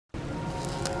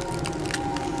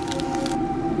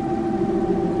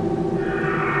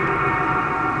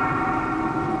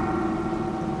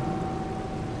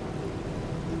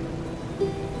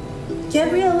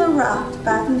Gabriela rocked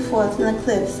back and forth on the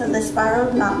cliffs of the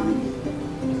spiraled mountain.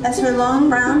 As her long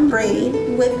brown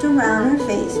braid whipped around her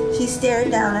face, she stared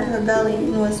down at her belly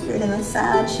and whispered in a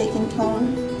sad, shaken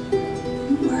tone,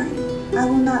 "Don't worry, I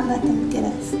will not let them get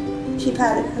us." She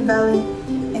patted her belly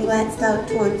and glanced out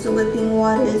towards the whipping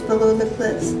waters below the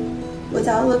cliffs.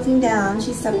 Without looking down,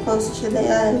 she stepped closer to the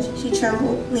edge. She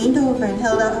trembled, leaned over, and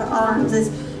held out her arms as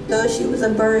though she was a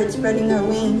bird spreading her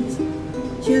wings.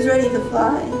 She was ready to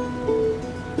fly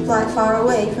far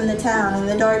away from the town and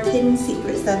the dark hidden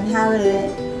secrets that inhabited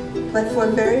it. But for a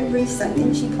very brief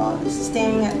second she paused,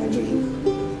 staring at her dream.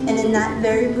 And in that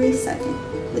very brief second,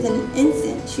 within an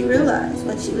instant, she realized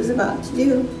what she was about to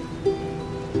do.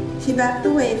 She backed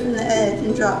away from the edge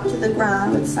and dropped to the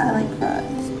ground with silent cries.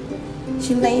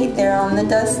 She laid there on the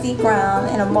dusty ground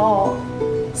in a ball,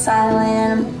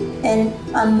 silent and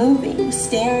unmoving,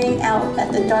 staring out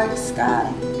at the dark sky.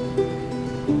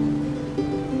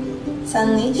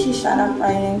 Suddenly, she shot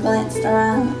upright and glanced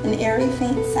around. An airy,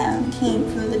 faint sound came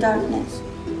from the darkness.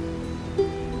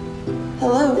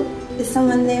 "Hello, is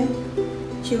someone there?"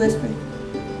 she whispered.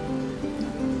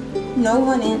 No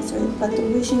one answered, but the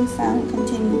whooshing sound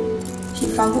continued. She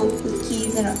fumbled with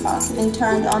keys in her pocket and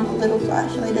turned on the little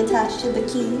flashlight attached to the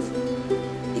keys.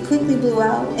 It quickly blew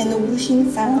out, and the whooshing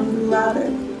sound grew louder.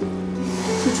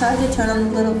 She tried to turn on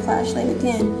the little flashlight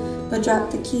again, but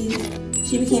dropped the keys.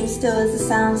 She became still as the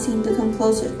sound seemed to come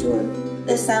closer to her.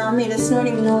 The sound made a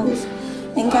snorting noise,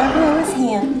 and Gabriela's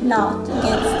hand knocked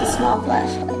against the small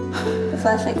flashlight. The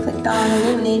flashlight clicked on,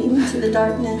 illuminating into the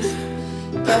darkness.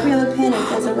 Gabriela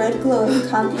panicked as a red glow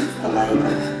encompassed the light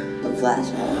of the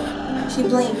flashlight. She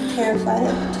blinked, terrified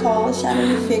at the tall,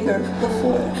 shadowy figure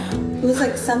before her. It was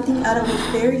like something out of a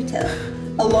fairy tale.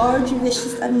 A large,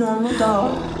 vicious, abnormal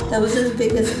dog that was as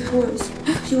big as a horse.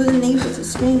 She wasn't able to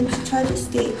scream. She tried to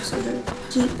escape so her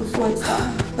jeep before it saw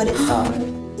her, but it saw her.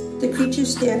 The creature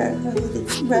stared at her with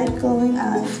its red, glowing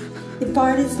eyes. It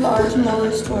bared its large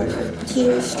molars toward her.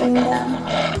 Tears streamed down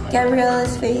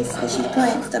Gabriela's face as she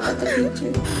glanced up at the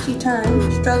creature. She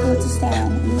turned, struggled to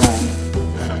stand, and run.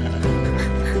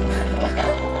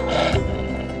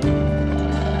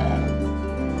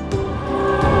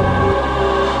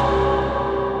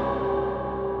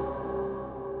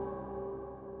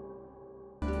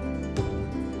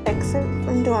 Excerpt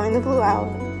from During the Blue Hour,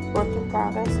 work in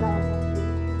progress novel.